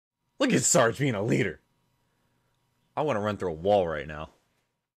Look at Sarge being a leader. I want to run through a wall right now.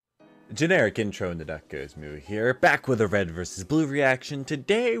 Generic intro in the TEX'S here, back with a red versus blue reaction.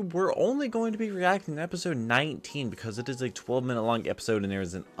 Today, we're only going to be reacting to episode 19 because it is a 12-minute long episode and there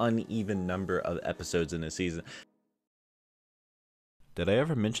is an uneven number of episodes in this season. Did I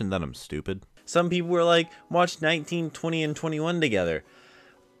ever mention that I'm stupid? Some people were like, watch 19, 20, and 21 together.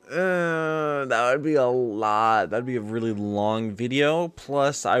 That would be a lot. That'd be a really long video.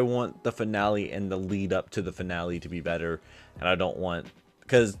 Plus, I want the finale and the lead up to the finale to be better. And I don't want...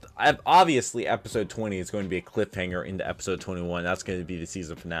 Because obviously episode 20 is going to be a cliffhanger into episode 21. That's going to be the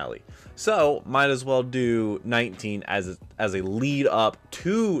season finale. So, might as well do 19 as a lead up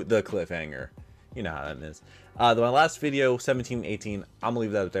to the cliffhanger. You know how that is. My last video, 17, 18, I'm going to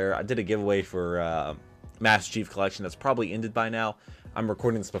leave that up there. I did a giveaway for Master Chief Collection. That's probably ended by now. I'm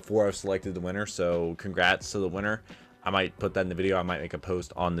recording this before I've selected the winner, so congrats to the winner. I might put that in the video. I might make a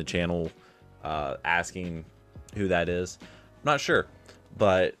post on the channel asking who that is. I'm not sure,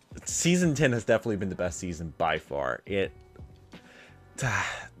 but season 10 has definitely been the best season by far.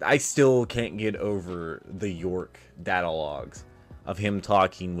 I still can't get over the York data logs of him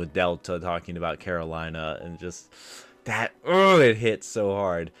talking with Delta, talking about Carolina, and just that, it hits so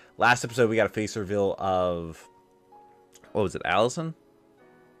hard. Last episode, we got a face reveal of, what was it, Allison?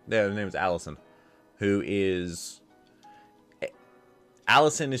 Yeah, her name is Allison, who is,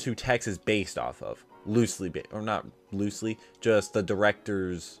 Allison is who TEX is based off of, loosely, or not loosely, just the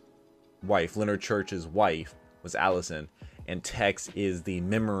director's wife, Leonard Church's wife, was Allison, and TEX is the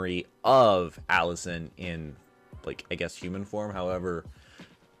memory of Allison in, like, I guess human form. However,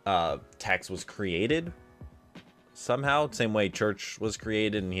 TEX was created somehow, same way Church was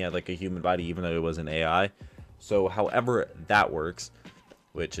created, and he had like a human body, even though it was an AI. So, however that works,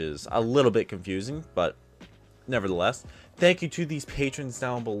 which is a little bit confusing, but nevertheless, thank you to these patrons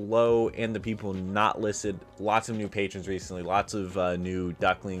down below and the people not listed. Lots of new patrons recently, lots of new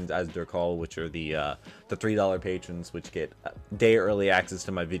ducklings, as they're called, which are the $3 patrons, which get day early access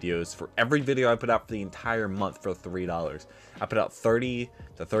to my videos for every video I put out for the entire month for $3. I put out 30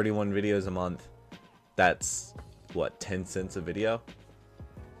 to 31 videos a month. That's what, 10 cents a video?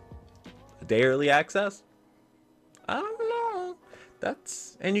 Day early access? I don't know.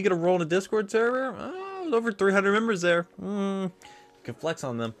 That's, and you get a role in a Discord server. Over 300 members there. You can flex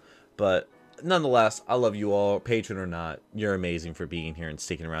on them, but nonetheless, I love you all, patron or not. You're amazing for being here and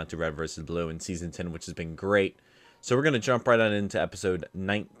sticking around to Red vs. Blue in season 10, which has been great. So we're gonna jump right on into episode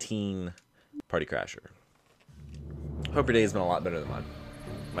 19, Party Crasher. Hope your day has been a lot better than mine.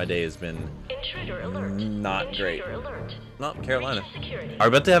 My day has been not great. Not Carolina. Are we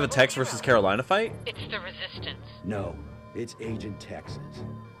about to have a TEX versus Carolina fight? It's the Resistance. No, it's Agent TEX'S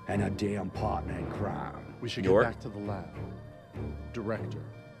and a damn partner in crime. We should get back to the lab. Director,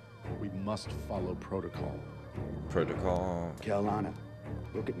 we must follow protocol. Protocol. Carolina,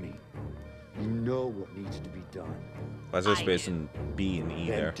 look at me. You know what needs to be done. Why is there space in B and E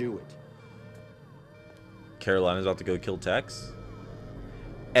then there? Do it. Carolina's about to go kill TEX?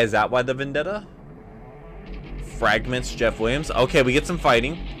 Is that why the vendetta? Fragments Jeff Williams. Okay, we get some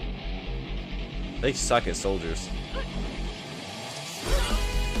fighting. They suck as soldiers.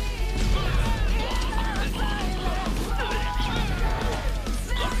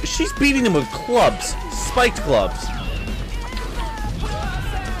 She's beating him with clubs. Spiked clubs.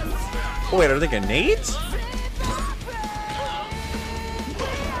 Oh, wait, are they grenades?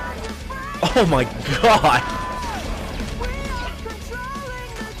 Oh my god.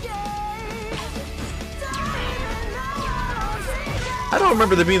 I don't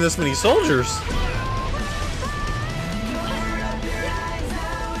remember there being this many soldiers.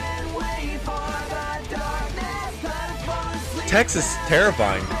 TEX is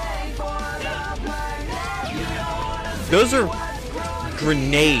terrifying. Those are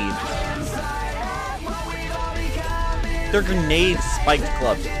grenades. They're grenade spiked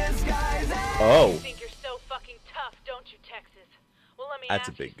clubs. Oh. You think you're so fucking tough, don't you, Texas? Well, let me That's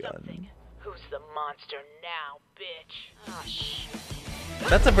ask a big you gun. something. Who's the monster now, bitch? Oh, shit.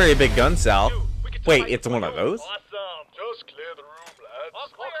 That's a very big gun, Sal. Wait, it's one of those? Awesome. Just clear the room, lads. All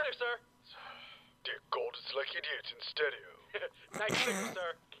clear, sir. Dear God, it's like idiots in stereo. Nice figure,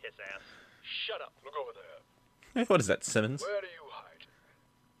 sir. Kiss ass. Shut up. Look over there. What is that, Simmons? Where are you hiding?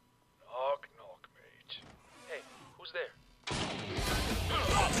 Knock, knock, mate. Hey, who's there?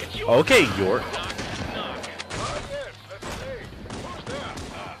 Okay, York. Ah, yes, let's see. Who's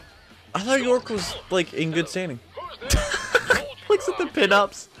there? I thought York was, like, in good standing. Who's there? Looks at the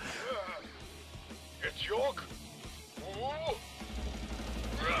pinups. It's York. Ooh.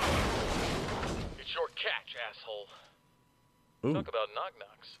 It's your catch, asshole. Ooh. Talk about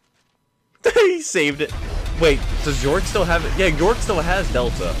knock-knocks. He saved it. Wait, does York still have it? Yeah, York still has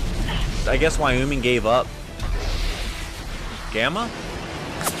Delta. I guess Wyoming gave up. Gamma?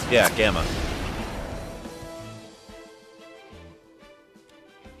 Yeah, Gamma.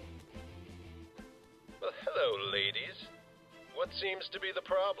 Well, hello, ladies. What seems to be the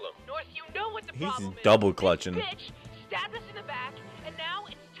problem? North, you know what the He's problem is. double clutching. This bitch stabbed us in the back, and now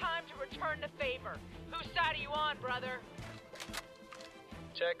it's time to return the favor. Whose side are you on, brother?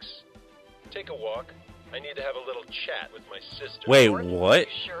 Tex, take a walk. I need to have a little chat with my sister. Wait, what?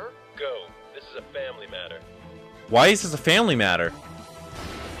 You sure? Go. This is a family matter. Why is this a family matter?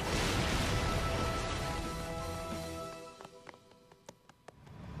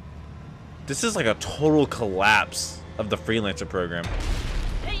 This is like a total collapse of the freelancer program.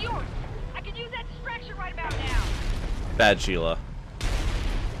 Hey, York! I can use that distraction right about now. Bad Sheila.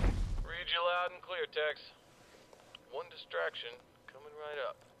 Read you loud and clear, Tex. One distraction coming right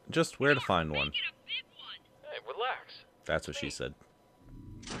up. Just where to find one. Make it a big one. Hey, relax. That's what she said.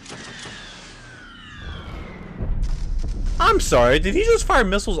 I'm sorry, did he just fire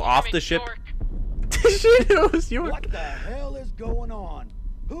missiles off the ship? York. Did she know it was York? What the hell is going on?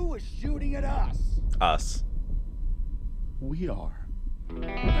 Who is shooting at us? Us. We are.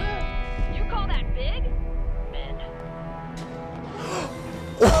 You call that big? Men.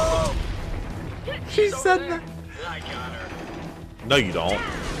 She said that. I got her. No, you don't.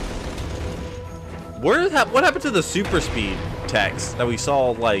 What happened to the super speed text that we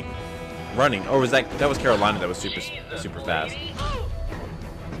saw like running? Or was that was Carolina that was super fast?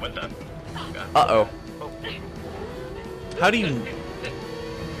 What the? Uh-oh. How do you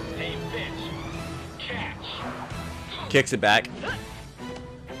Hey, bitch. Catch. kicks it back?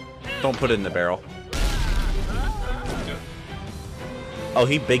 Don't put it in the barrel. Oh,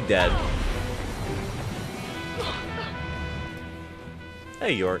 he big dead.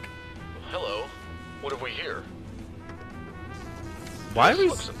 Hey, York. Hello. What have we here? Why This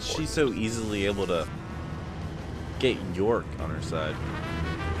was looks she important. so easily able to get York on her side?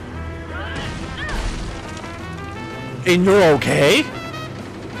 And you're okay?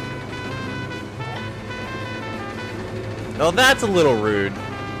 Oh, that's a little rude.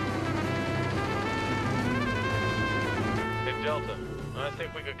 Hey, Delta. I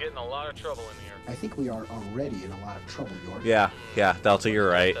think we could get in a lot of trouble in here. I think we are already in a lot of trouble, York. Yeah, Delta, you're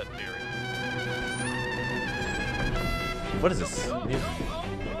right. That theory. What is this?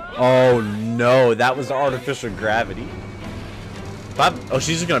 Oh no, that was the artificial gravity. Oh,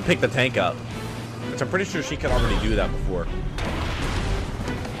 she's just gonna pick the tank up. Which I'm pretty sure she could already do that before.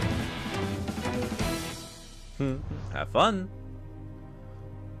 Have fun.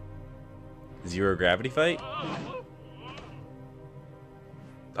 Zero gravity fight?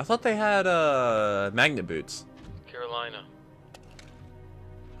 I thought they had magnet boots. Carolina.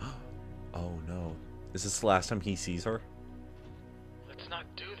 Oh no. Is this the last time he sees her? Let's not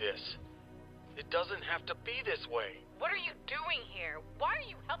do this. It doesn't have to be this way. What are you doing here? Why are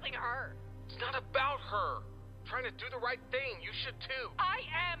you helping her? It's not about her. Trying to do the right thing. You should too. I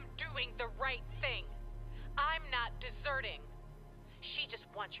am doing the right thing. I'm not deserting. She just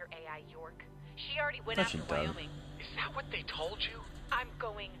wants your AI, York. She already went Thought after she'd done. Wyoming. Is that what they told you? I'm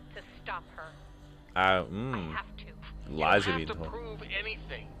going to stop her. I have to. Lies you are don't being have to told. prove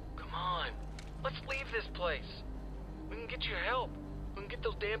anything. Come on. Let's leave this place. We can get you help. We can get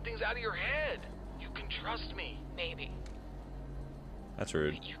those damn things out of your head. You can trust me. Maybe. That's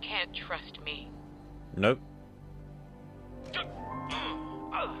rude. But you can't trust me. Nope.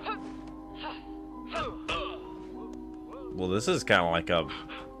 Well, this is kind of like a...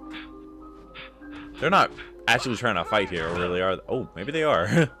 They're not actually trying to fight here, or really are they? Oh, maybe they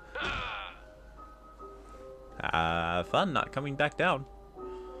are. Fun not coming back down.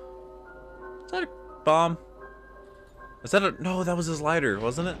 Is that a bomb? Is that a... No, that was his lighter,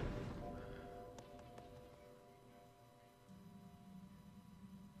 wasn't it?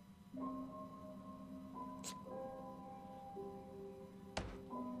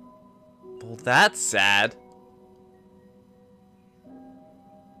 Well, that's sad.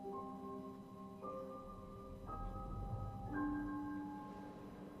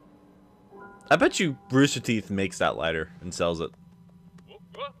 I bet you Rooster Teeth makes that lighter and sells it.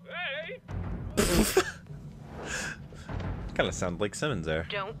 Hey! Kind of sounds like Simmons there.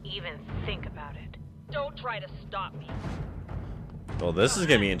 Don't even think about it. Don't try to stop me. Well, this is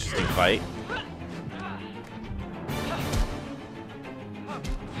gonna be an interesting fight.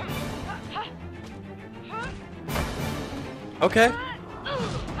 Okay.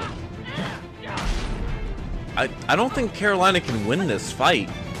 I don't think Carolina can win this fight.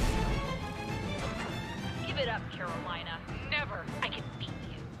 Give it up, Carolina. Never. I can beat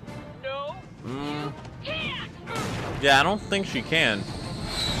you. No. Yeah, I don't think she can.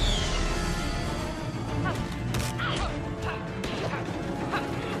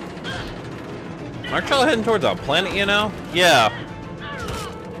 Aren't y'all heading towards a planet, you know? Yeah.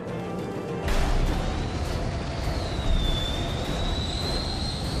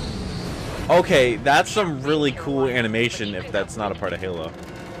 Okay, that's some really cool animation if that's not a part of Halo.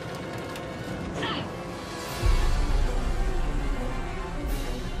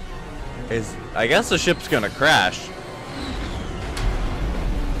 I guess the ship's gonna crash.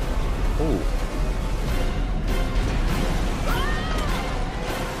 Ooh.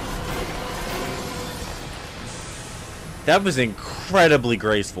 That was incredibly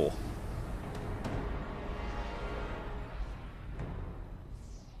graceful.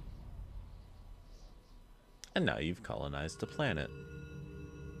 And now you've colonized the planet.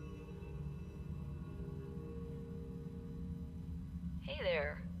 Hey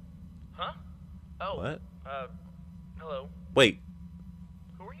there. Huh? Oh. What? Hello. Wait.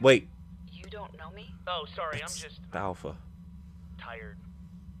 Who are you? Wait. You don't know me? Oh, sorry, It's I'm just the Alpha. tired.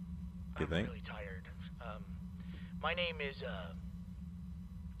 You I'm think? really tired. My name is,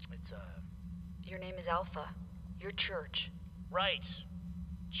 Your name is Alpha. Your church. right.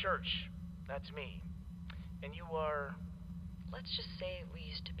 Church. That's me. And you are... Let's just say we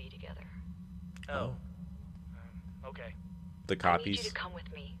used to be together. Oh. Okay. The I need copies. you to come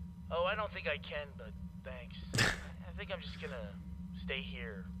with me. Oh, I don't think I can, but thanks. I think I'm just gonna stay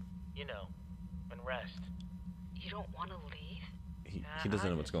here, you know, and rest. You don't want to leave? He doesn't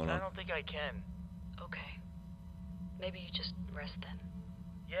know what's going I on. don't think I can. Okay. Maybe you just rest then.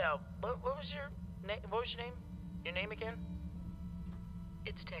 Yeah, what was your name? What was your name? Your name again?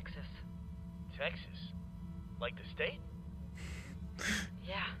 It's Texas. Texas. Like the state?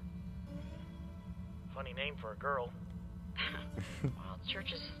 Yeah. Funny name for a girl. Well,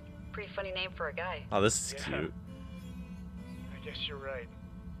 church is a pretty funny name for a guy. Oh, this is Yeah. cute. I guess you're right.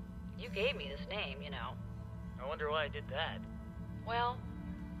 You gave me this name, you know. I wonder why I did that. Well,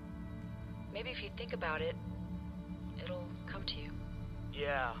 maybe if you think about it, it'll come to you.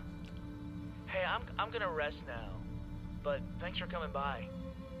 Yeah. Hey, I'm gonna rest now. But thanks for coming by.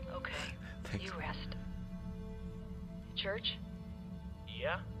 Okay. Thanks. You rest. Church,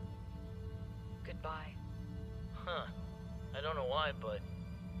 Yeah? goodbye. Huh. I don't know why, but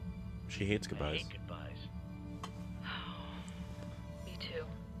She hates I goodbyes. hate goodbyes. Me too.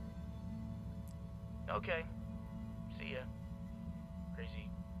 Okay. See ya. Crazy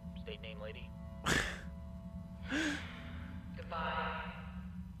state name lady. Goodbye.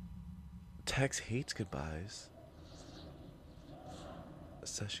 Tex hates goodbyes.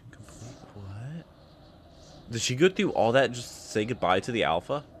 Session complete. What? Did she go through all that just to say goodbye to the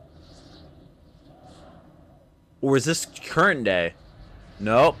Alpha? Or is this current day?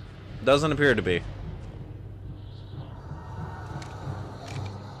 Nope. Doesn't appear to be.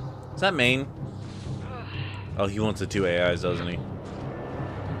 Is that Maine? Oh, he wants the two AIs, doesn't he?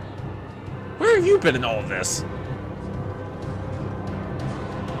 Where have you been in all of this?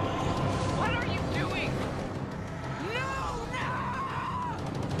 What are you doing?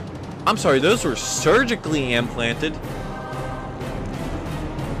 I'm sorry, those were surgically implanted.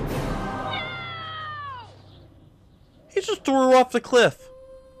 He just threw her off the cliff.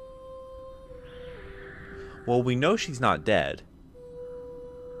 Well, we know she's not dead.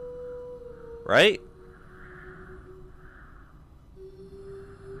 Right?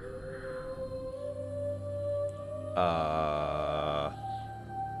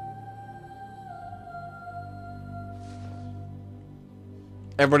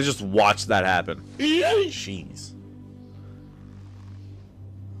 Everybody just watch that happen. Jeez.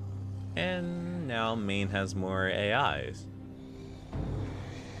 And now Maine has more AIs.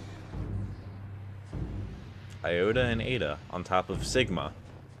 Iota and Ada on top of Sigma.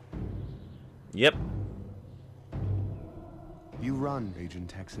 Yep. You run, Agent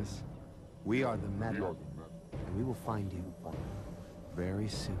Texas. We are the Meta, and we will find you very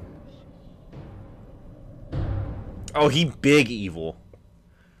soon. Oh, he big evil.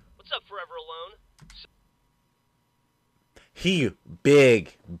 What's up, Forever Alone? He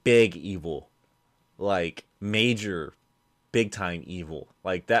big evil. Like, major, big time evil.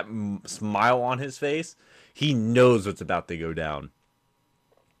 Like, that smile on his face, he knows what's about to go down.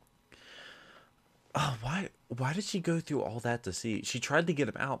 Oh, why did she go through all that to see? She tried to get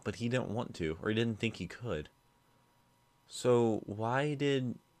him out, but he didn't want to, or he didn't think he could. So, why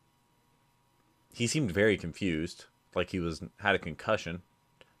did... He seemed very confused, like he had a concussion.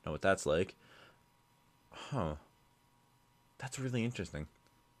 Know what that's like. Huh. That's really interesting.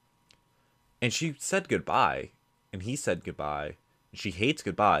 And she said goodbye, and he said goodbye. She hates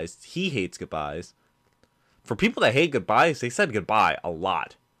goodbyes. He hates goodbyes. For people that hate goodbyes, they said goodbye a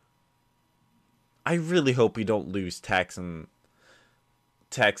lot. I really hope we don't lose Tex and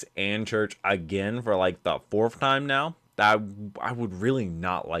Church again for like the 4th time now. I would really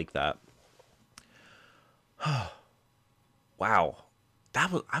not like that. Wow.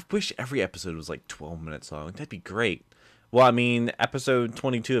 I wish every episode was like 12 minutes long. That'd be great. Well, I mean, episode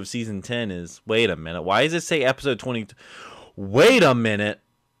 22 of season 10 is... Wait a minute. Why does it say episode 22? Wait a minute.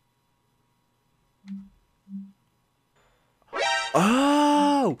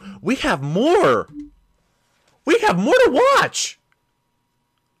 Oh, we have more. We have more to watch.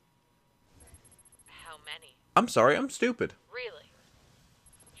 How many? I'm sorry, I'm stupid. Really?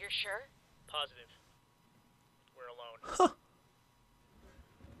 You're sure? Positive. We're alone. Huh.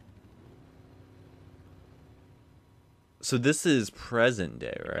 So this is present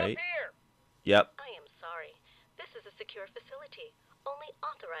day, right? Up here. Yep. I am sorry. This is a secure facility. Only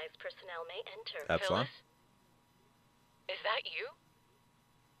authorized personnel may enter. Epsilon. Phyllis? Is that you?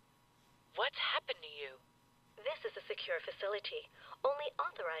 What's happened to you? This is a secure facility. Only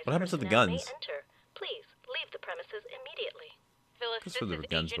authorized What happens to the personnel guns? may enter. Please leave the premises immediately. Phyllis, Guess this where there is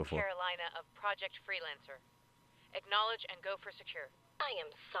were guns Agent before. Carolina of Project Freelancer. Acknowledge and go for secure. I am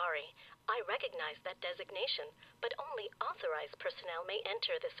sorry. I recognize that designation, but only authorized personnel may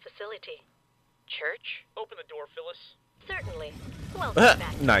enter this facility. Church? Open the door, Phyllis. Certainly. Welcome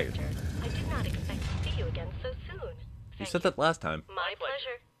back, Nice. Director. I did not expect to see you again so soon. You said that last time. My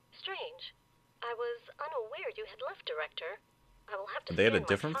pleasure. pleasure. Strange. I was unaware you had left, Director. I will have to They had a scan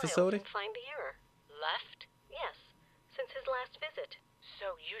my different files facility? and find the error. Left? Yes, since his last visit.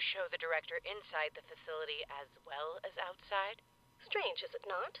 So you show the director inside the facility as well as outside? Strange, is it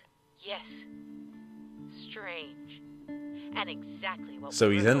not? Yes. Strange. And exactly what So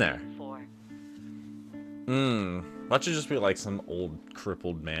we he's were in there. hoping for. Watch it just be like some old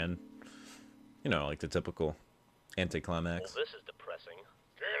crippled man. You know, like the typical anticlimax. Well, this is depressing.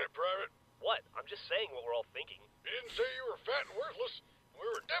 Can it, Private? What? I'm just saying what we're all thinking. You didn't say you were fat and worthless. We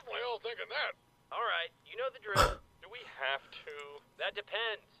were definitely all thinking that. All right, you know the drill. Do we have to? That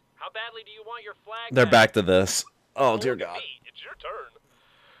depends. How badly do you want your flag They're back to this. Oh, dear Look at God. me. It's your turn.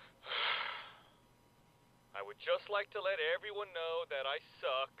 I would just like to let everyone know that I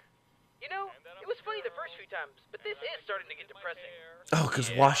suck. You know, it was funny the first few times, but this is starting to get depressing. Oh, because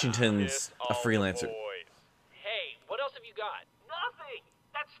Washington's a freelancer. Hey, what else have you got? Nothing!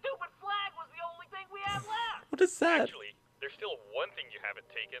 That stupid flag was the only thing we had left! What is that? Actually, there's still one thing you haven't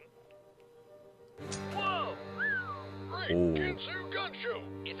taken. Whoa! Great, Ooh. Kinsu gun show.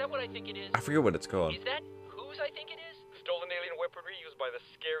 Is that what I think it is? I forget what it's called. Is that whose I think it is? Stolen alien weaponry used by the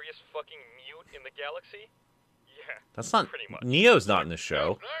scariest fucking mute in the galaxy? Yeah. That's not... Pretty much. Neo's not in the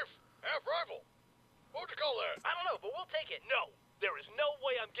show. Half knife, half rifle. What would you call that? I don't know, but we'll take it. No, there is no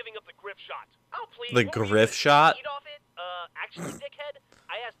way I'm giving up the griff shot. Oh, please. The won't you griff just shot? eat off it? Actually, dickhead,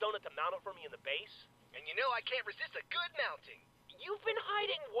 I asked Donut to mount it for me in the base. And you know I can't resist a good mounting. You've been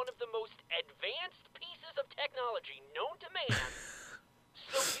hiding one of the most advanced pieces of technology known to man,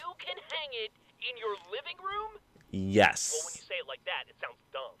 so you can hang it in your living room? Yes. Well, when you say it like that, it sounds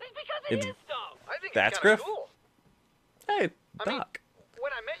dumb. That's because It's- it is dumb. I think That's it's kind Griff? of cool. Hey, I mean, Doc.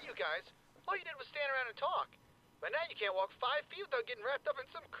 when I met you guys, all you did was stand around and talk. But now you can't walk 5 feet without getting wrapped up in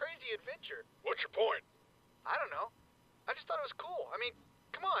some crazy adventure. What's your point? I don't know. I just thought it was cool. I mean,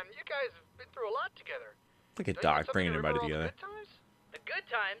 come on, you guys have been through a lot together. Look at Don't you want Doc something bringing to everybody remember all together. The good times? The good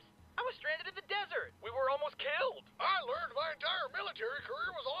times? I was stranded in the desert. We were almost killed. I learned my entire military career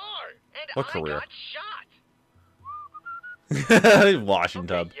was a lie. And What I career? got shot.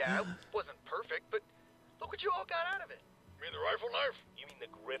 Washington. Okay, yeah, it wasn't perfect, but look what you all got out of it. You mean the rifle knife? You mean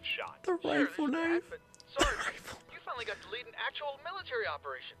the griff shot? The Sure, rifle there's knife. that, but sorry, you finally got to lead an actual military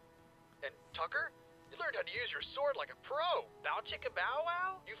operation. And Tucker, you learned how to use your sword like a pro. Bow chicka bow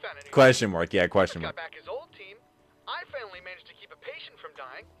wow? You found a new Question mark. Yeah, Tucker question got mark. back his old team. I finally managed to keep a patient from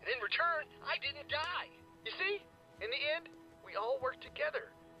dying, and in return, I didn't die. You see? In the end, we all worked together,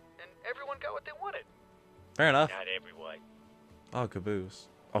 and everyone got what they wanted. Fair enough. Not everyone. Oh, caboose.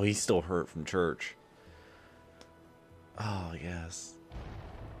 Oh, he's still hurt from church. Oh, yes.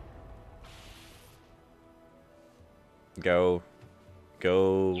 Go.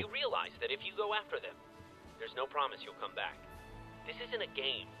 Go. You realize that if you go after them, there's no promise you'll come back. This isn't a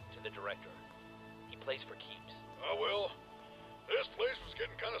game to the director. He plays for keeps. Oh, well, this place was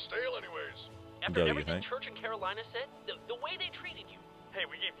getting kind of stale anyways. After Go, you everything think? Church and Carolina said, the way they treated you. Hey,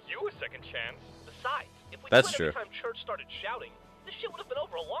 we gave you a second chance. Besides, if we That's quit every true. time Church started shouting, this shit would have been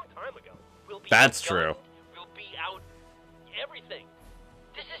over a long time ago. We'll be That's outgunned, true. We'll be out everything.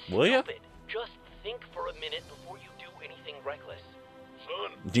 This is Will ya? stupid. Just think for a minute before you do anything reckless. Son,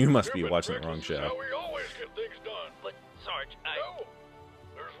 You must be stupid watching the wrong reckless is show. how we always get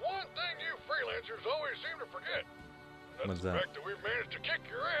watchers always seem to forget. That's What's the that? fact that we've managed to kick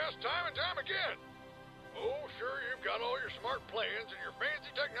your ass time and time again. Oh, sure, you've got all your smart plans and your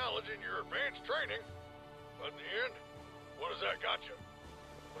fancy technology and your advanced training. But in the end, what has that got you?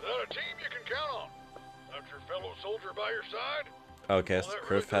 Without a team you can count on. Without your fellow soldier by your side. Okay, well, so that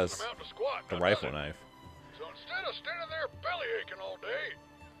Griff really has doesn't amount to squat, the now, rifle does it? knife. So instead of standing there belly aching all day,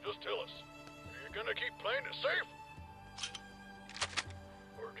 just tell us, are you gonna keep playing it safe?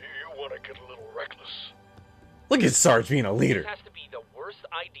 Or do you want to get a little reckless? Look at Sarge being a leader. This has to be the worst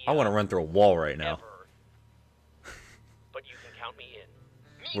idea I want to run through a wall right now. ever. But you can count me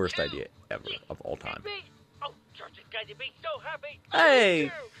in. Worst idea ever of all time. Oh, George is going to be so happy.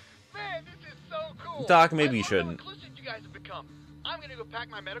 Hey! Man, this is so cool. Doc, maybe you I love shouldn't. how inclusive you guys have become. I'm gonna go pack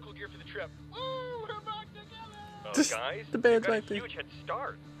my medical gear for the trip. Woo, we're back together. Just Guys, the band's we've got back a there. huge head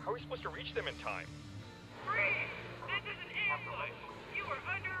start. How are we supposed to reach them in time? Freeze! This is an ambush. You are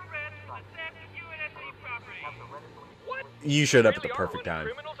under arrest for the theft of UNSC property. What? You showed up at Really the are perfect one of time.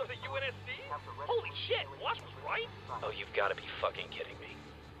 the criminals of the UNSC? Holy shit, Watch was right? Oh, you've got to be fucking kidding me.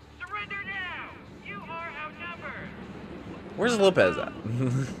 Surrender now! You are outnumbered. Where's Lopez at?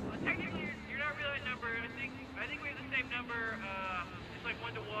 Technically, you're not really outnumbered. I think we have the same number. It's like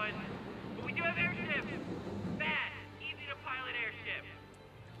 1 to 1. But we do have airships. Fast, easy to pilot airships.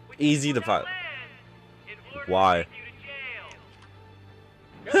 Easy to pilot. Why?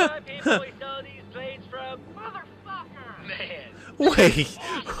 Goodbye, people. We stole these planes from motherfucker. Man. Wait,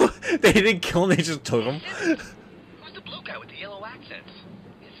 they didn't kill him, they just took him? Who's the blue guy with the yellow accents?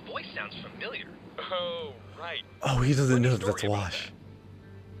 His voice sounds familiar. Oh, right. Oh, he doesn't know Funny that's story about Wash.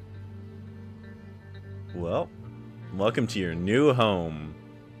 Well, welcome to your new home,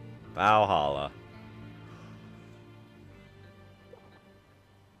 Valhalla.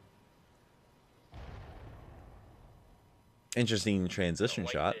 Interesting transition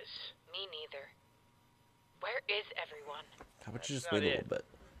shot. Me neither. Where is everyone? How about you just That's wait a not little bit?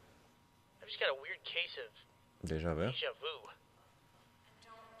 I've just got a weird case of Deja vu? deja vu.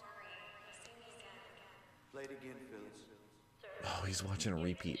 Play it again, Phyllis. Oh, he's watching a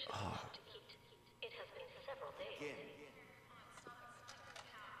repeat. Oh. It has been several days.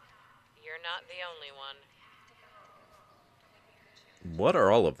 You're not the only one. What are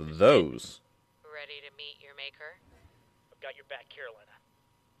all of those? Ready to meet your maker? I've got your back, Carolina.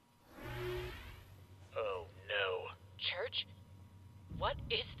 Oh, no. Church? What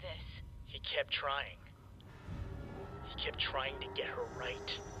is this? He kept trying. He kept trying to get her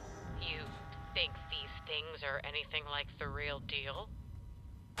right. You think these things are anything like the real deal?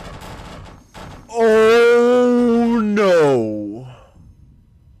 Oh no!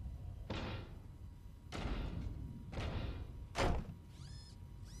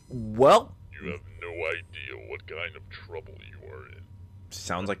 Well, You have no idea what kind of trouble you are in.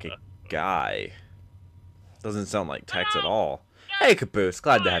 sounds like a guy. Doesn't sound like Tex at all. Hey, Caboose,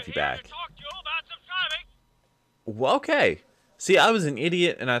 glad to have you back. Well, okay. See, I was an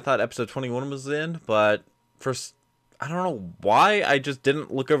idiot and I thought episode 21 was in, but I don't know why I just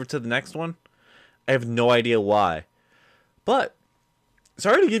didn't look over to the next one. I have no idea why. But,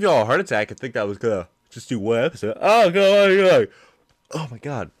 sorry to give you all a heart attack. I think that was gonna just do one episode. Oh, God. Oh, my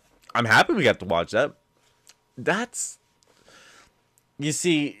God. I'm happy we got to watch that. You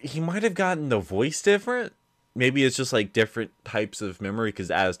see, he might have gotten the voice different. Maybe it's just like different types of memory,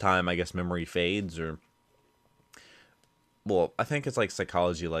 because as time, I guess, memory fades, or... Well, I think it's like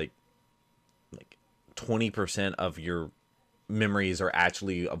psychology, like 20% of your memories are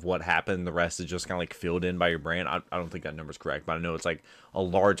actually of what happened. The rest is just kind of like filled in by your brain. I don't think that number's correct, but I know it's like a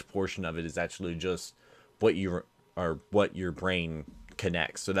large portion of it is actually just what your brain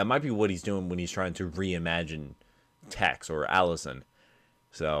connects. So that might be what he's doing when he's trying to reimagine Tex or Allison.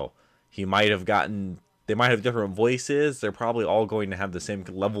 So he might have they might have different voices. They're probably all going to have the same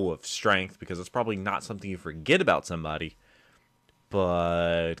level of strength, because it's probably not something you forget about somebody.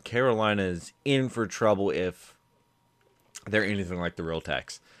 But Carolina's in for trouble if they're anything like the real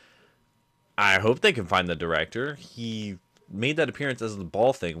Tex. I hope they can find the director. He made that appearance as the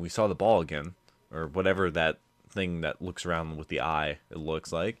ball thing. We saw the ball again, or whatever that thing that looks around with the eye, it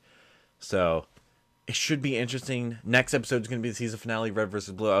looks like. So it should be interesting. Next episode is going to be the season finale, Red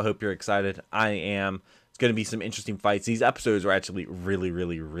vs. Blue. I hope you're excited. I am. It's going to be some interesting fights. These episodes are actually really,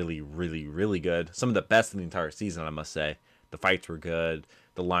 really, really, really, really good. Some of the best in the entire season, I must say. The fights were good.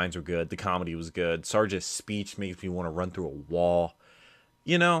 The lines were good. The comedy was good. Sarge's speech makes me want to run through a wall.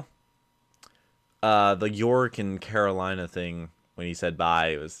 You know, the York and Carolina thing, when he said bye,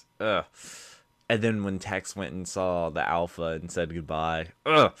 it was, ugh. And then when Tex went and saw the Alpha and said goodbye,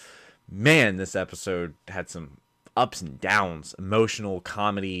 ugh. Man, this episode had some ups and downs. Emotional,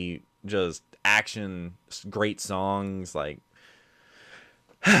 comedy, just action, great songs, like,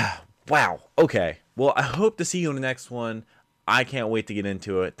 wow. Okay, well, I hope to see you in the next one. I can't wait to get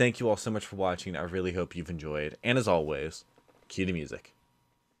into it. Thank you all so much for watching. I really hope you've enjoyed, and as always, cue the music.